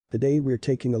Today we're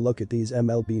taking a look at these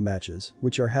MLB matches,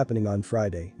 which are happening on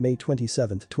Friday, May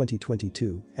 27,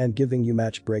 2022, and giving you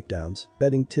match breakdowns,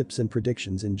 betting tips and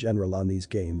predictions in general on these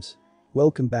games.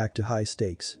 Welcome back to High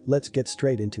Stakes, let's get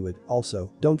straight into it.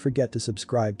 Also, don't forget to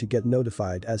subscribe to get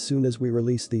notified as soon as we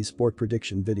release these sport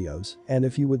prediction videos, and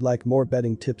if you would like more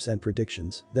betting tips and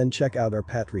predictions, then check out our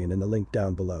Patreon in the link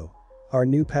down below. Our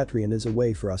new Patreon is a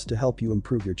way for us to help you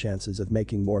improve your chances of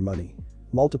making more money.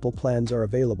 Multiple plans are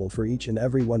available for each and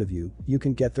every one of you. You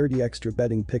can get 30 extra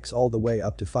betting picks all the way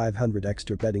up to 500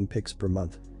 extra betting picks per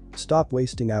month. Stop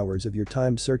wasting hours of your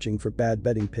time searching for bad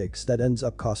betting picks that ends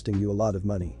up costing you a lot of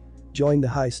money. Join the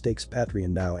High Stakes Patreon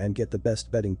now and get the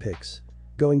best betting picks.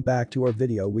 Going back to our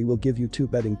video, we will give you 2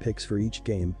 betting picks for each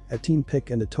game, a team pick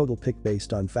and a total pick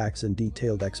based on facts and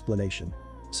detailed explanation.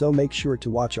 So make sure to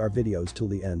watch our videos till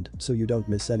the end so you don't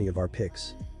miss any of our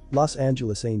picks. Los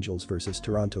Angeles Angels vs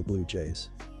Toronto Blue Jays.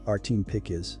 Our team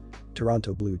pick is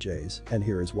Toronto Blue Jays, and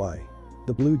here is why.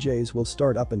 The Blue Jays will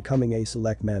start up-and-coming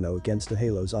ace-elect Mano against the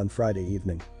Halos on Friday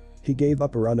evening. He gave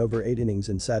up a run over 8 innings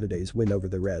in Saturday's win over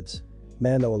the Reds.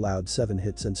 Mano allowed 7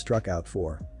 hits and struck out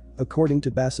 4. According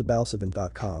to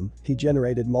wagertalk, he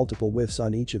generated multiple whiffs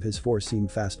on each of his 4-seam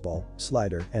fastball,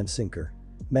 slider, and sinker.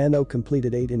 Mano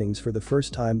completed 8 innings for the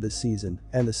first time this season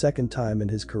and the second time in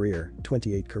his career,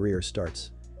 28 career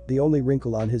starts. The only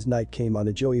wrinkle on his night came on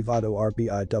a Joey Votto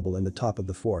RBI double in the top of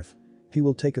the 4th. He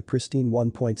will take a pristine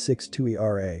 1.62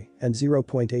 ERA and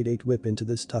 0.88 WHIP into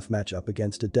this tough matchup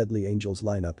against a deadly Angels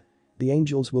lineup. The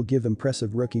Angels will give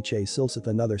impressive rookie Chase Silseth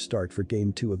another start for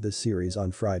Game 2 of this series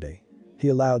on Friday. He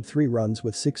allowed 3 runs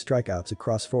with 6 strikeouts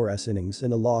across 4 innings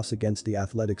in a loss against the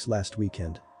Athletics last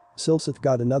weekend. Silseth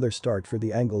got another start for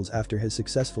the Angles after his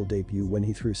successful debut when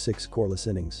he threw 6 scoreless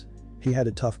innings. He had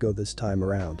a tough go this time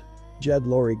around. Jed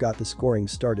Lowrie got the scoring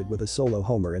started with a solo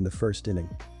homer in the first inning.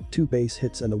 2 base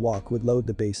hits and a walk would load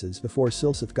the bases before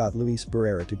Silseth got Luis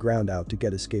Barrera to ground out to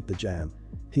escape the jam.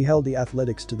 He held the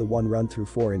Athletics to the 1 run through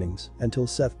 4 innings until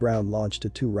Seth Brown launched a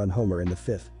 2-run homer in the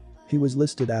 5th. He was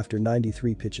listed after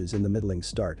 93 pitches in the middling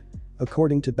start.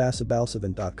 According to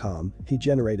wagertalk, he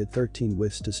generated 13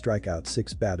 whiffs to strike out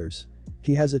 6 batters.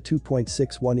 He has a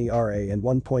 2.61 ERA and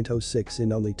 1.06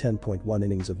 in only 10.1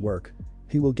 innings of work.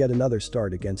 He will get another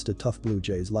start against a tough Blue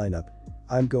Jays lineup.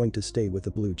 I'm going to stay with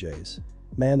the Blue Jays.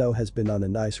 Mano has been on a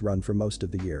nice run for most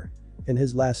of the year. In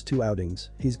his last 2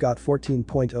 outings, he's got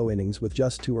 14.0 innings with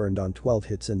just 2 earned on 12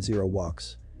 hits and 0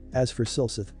 walks. As for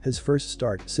Silseth, his first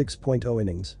start, 6.0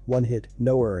 innings, 1 hit,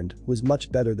 no earned, was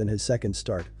much better than his second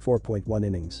start, 4.1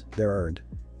 innings, they're earned.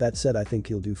 That said, I think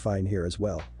he'll do fine here as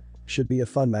well. Should be a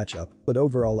fun matchup, but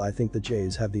overall I think the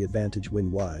Jays have the advantage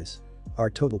win-wise. Our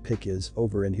total pick is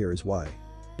over, and here is why.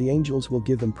 The Angels will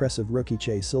give impressive rookie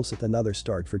Chase Silseth another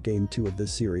start for Game 2 of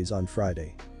this series on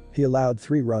Friday. He allowed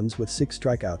 3 runs with 6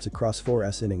 strikeouts across 4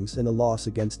 innings in a loss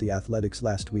against the Athletics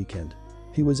last weekend.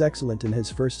 He was excellent in his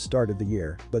first start of the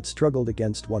year, but struggled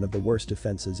against one of the worst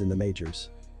defenses in the majors.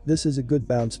 This is a good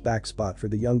bounce-back spot for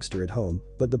the youngster at home,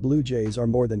 but the Blue Jays are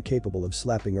more than capable of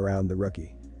slapping around the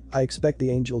rookie. I expect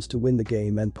the Angels to win the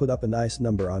game and put up a nice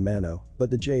number on Mano, but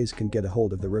the Jays can get a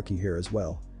hold of the rookie here as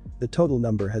well. The total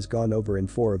number has gone over in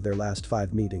 4 of their last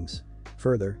 5 meetings.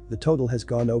 Further, the total has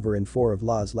gone over in 4 of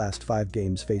La's last 5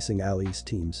 games facing AL East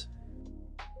teams.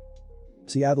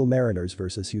 Seattle Mariners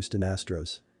vs Houston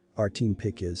Astros. Our team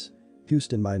pick is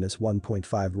Houston minus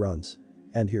 1.5 runs.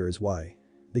 And here is why.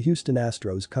 The Houston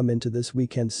Astros come into this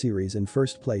weekend series in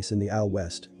first place in the AL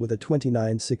West with a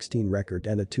 29-16 record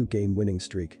and a 2-game winning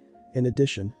streak. In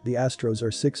addition, the Astros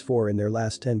are 6-4 in their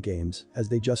last 10 games as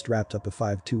they just wrapped up a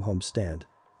 5-2 homestand.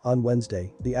 On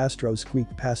Wednesday, the Astros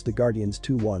squeaked past the Guardians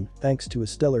 2-1 thanks to a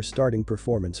stellar starting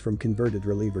performance from converted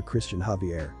reliever Christian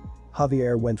Javier.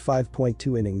 Javier went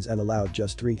 5.2 innings and allowed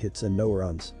just 3 hits and no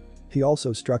runs. He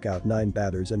also struck out 9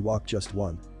 batters and walked just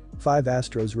 1. 5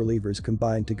 Astros relievers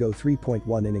combined to go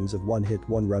 3.1 innings of 1-hit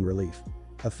 1-run relief.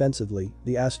 Offensively,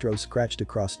 the Astros scratched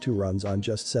across 2 runs on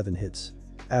just 7 hits.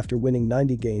 After winning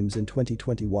 90 games in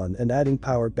 2021 and adding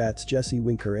power bats Jesse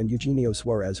Winker and Eugenio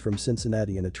Suarez from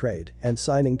Cincinnati in a trade, and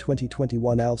signing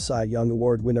 2021 AL Cy Young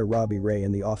Award winner Robbie Ray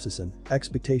in the offseason,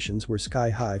 expectations were sky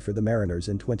high for the Mariners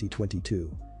in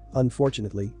 2022.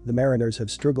 Unfortunately, the Mariners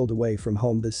have struggled away from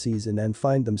home this season and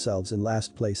find themselves in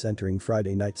last place entering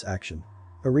Friday night's action.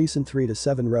 A recent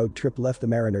 3-7 road trip left the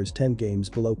Mariners 10 games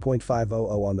below .500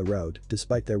 on the road,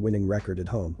 despite their winning record at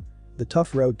home. The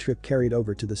tough road trip carried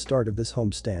over to the start of this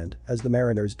homestand as the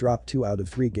Mariners dropped 2 out of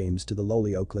 3 games to the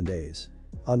lowly Oakland A's.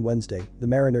 On Wednesday, the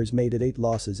Mariners made it 8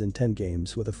 losses in 10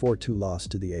 games with a 4-2 loss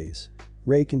to the A's.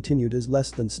 Ray continued his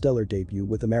less than stellar debut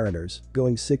with the Mariners,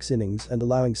 going 6 innings and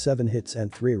allowing 7 hits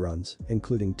and 3 runs,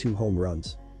 including 2 home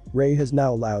runs. Ray has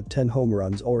now allowed 10 home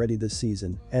runs already this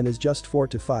season and is just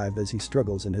 4-5 as he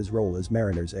struggles in his role as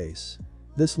Mariners ace.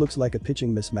 This looks like a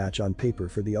pitching mismatch on paper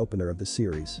for the opener of the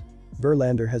series.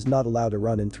 Verlander has not allowed a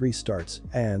run in 3 starts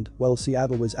and, while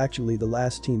Seattle was actually the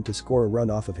last team to score a run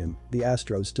off of him, the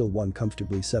Astros still won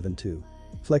comfortably 7-2.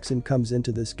 Flexen comes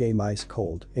into this game ice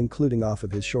cold, including off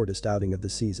of his shortest outing of the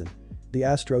season. The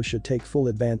Astros should take full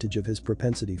advantage of his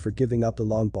propensity for giving up the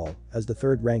long ball as the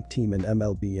third-ranked team in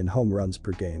MLB in home runs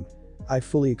per game. I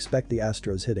fully expect the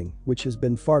Astros hitting, which has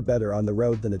been far better on the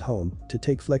road than at home, to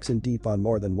take Flexen deep on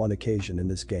more than one occasion in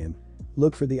this game.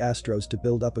 Look for the Astros to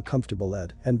build up a comfortable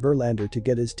lead and Verlander to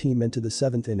get his team into the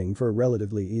 7th inning for a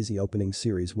relatively easy opening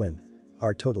series win.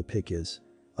 Our total pick is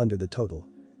under the total.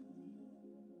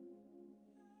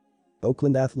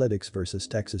 Oakland Athletics vs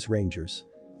Texas Rangers.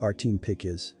 Our team pick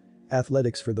is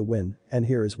Athletics for the win, and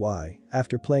here is why.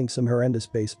 After playing some horrendous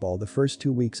baseball the first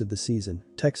 2 weeks of the season,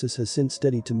 Texas has since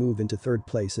steadied to move into 3rd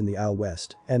place in the AL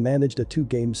West and managed a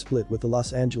 2-game split with the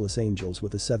Los Angeles Angels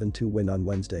with a 7-2 win on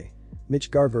Wednesday. Mitch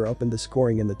Garver opened the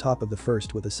scoring in the top of the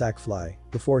 1st with a sac fly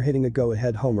before hitting a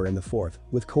go-ahead homer in the 4th,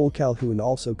 with Cole Calhoun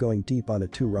also going deep on a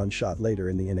 2-run shot later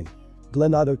in the inning.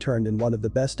 Glenn Otto turned in one of the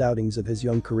best outings of his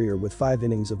young career with 5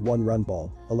 innings of 1-run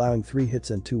ball, allowing 3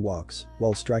 hits and 2 walks,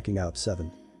 while striking out 7.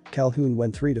 Calhoun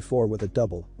went 3-4 with a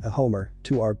double, a homer,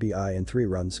 2 RBI and 3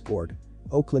 runs scored.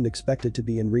 Oakland expected to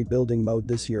be in rebuilding mode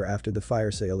this year after the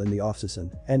fire sale in the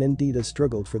offseason and indeed has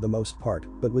struggled for the most part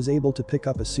but was able to pick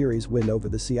up a series win over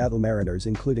the Seattle Mariners,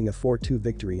 including a 4-2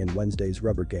 victory in Wednesday's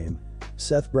rubber game.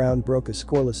 Seth Brown broke a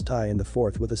scoreless tie in the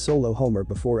 4th with a solo homer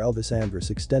before Elvis Andrus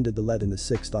extended the lead in the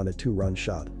 6th on a 2-run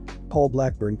shot. Paul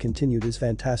Blackburn continued his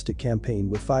fantastic campaign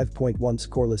with 5.1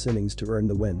 scoreless innings to earn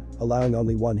the win, allowing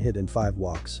only 1 hit and 5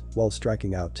 walks, while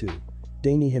striking out 2.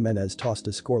 Danny Jimenez tossed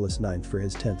a scoreless 9th for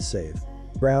his 10th save.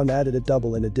 Brown added a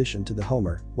double in addition to the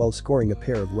homer, while scoring a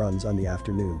pair of runs on the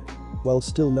afternoon. While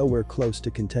still nowhere close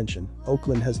to contention,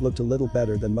 Oakland has looked a little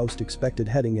better than most expected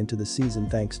heading into the season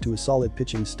thanks to a solid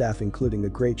pitching staff, including a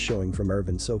great showing from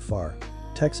Irvin so far.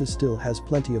 Texas still has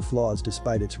plenty of flaws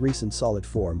despite its recent solid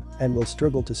form and will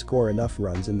struggle to score enough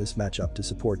runs in this matchup to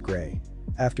support Gray.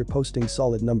 After posting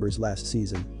solid numbers last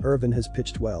season, Irvin has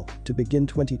pitched well to begin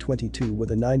 2022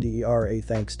 with a 90 ERA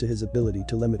thanks to his ability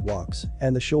to limit walks,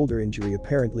 and the shoulder injury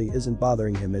apparently isn't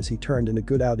bothering him as he turned in a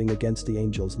good outing against the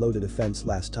Angels' loaded offense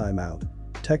last time out.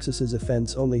 Texas's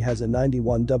offense only has a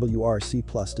 91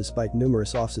 WRC+ despite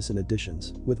numerous offseason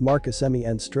additions, with Marcus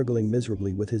Semien struggling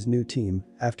miserably with his new team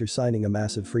after signing a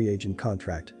massive free agent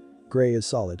contract. Gray is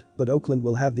solid, but Oakland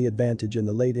will have the advantage in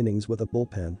the late innings with a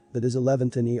bullpen that is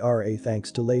 11th in ERA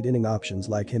thanks to late inning options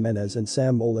like Jimenez and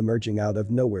Sam Moll emerging out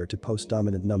of nowhere to post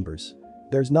dominant numbers.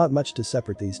 There's not much to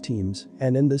separate these teams,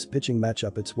 and in this pitching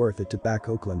matchup it's worth it to back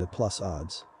Oakland at plus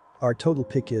odds. Our total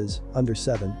pick is under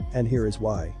 7, and here is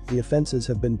why. The offenses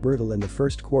have been brutal in the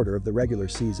first quarter of the regular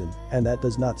season, and that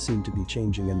does not seem to be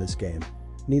changing in this game.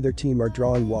 Neither team are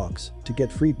drawing walks to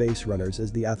get free base runners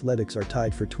as the Athletics are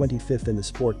tied for 25th in the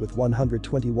sport with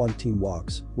 121 team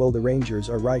walks, while the Rangers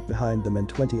are right behind them and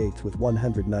 28th with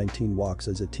 119 walks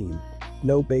as a team.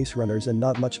 No base runners and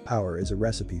not much power is a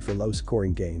recipe for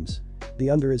low-scoring games.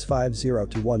 The under is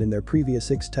 5-0-1 in their previous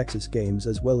 6 Texas games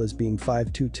as well as being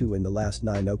 5-2-2 in the last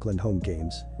 9 Oakland home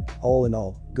games. All in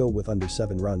all, go with under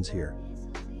 7 runs here.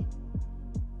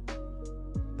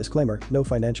 Disclaimer, no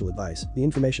financial advice. The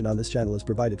information on this channel is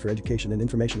provided for education and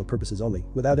informational purposes only,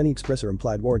 without any express or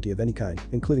implied warranty of any kind,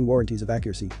 including warranties of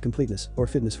accuracy, completeness, or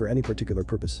fitness for any particular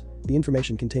purpose. The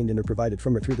information contained in or provided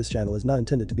from or through this channel is not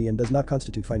intended to be and does not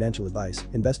constitute financial advice,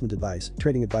 investment advice,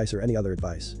 trading advice, or any other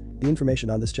advice. The information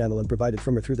on this channel and provided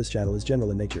from or through this channel is general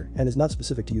in nature and is not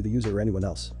specific to you, the user, or anyone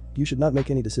else. You should not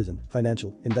make any decision,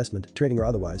 financial, investment, trading, or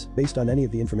otherwise, based on any of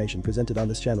the information presented on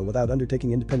this channel without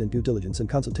undertaking independent due diligence and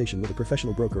consultation with a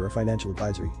professional broker or financial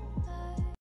advisory.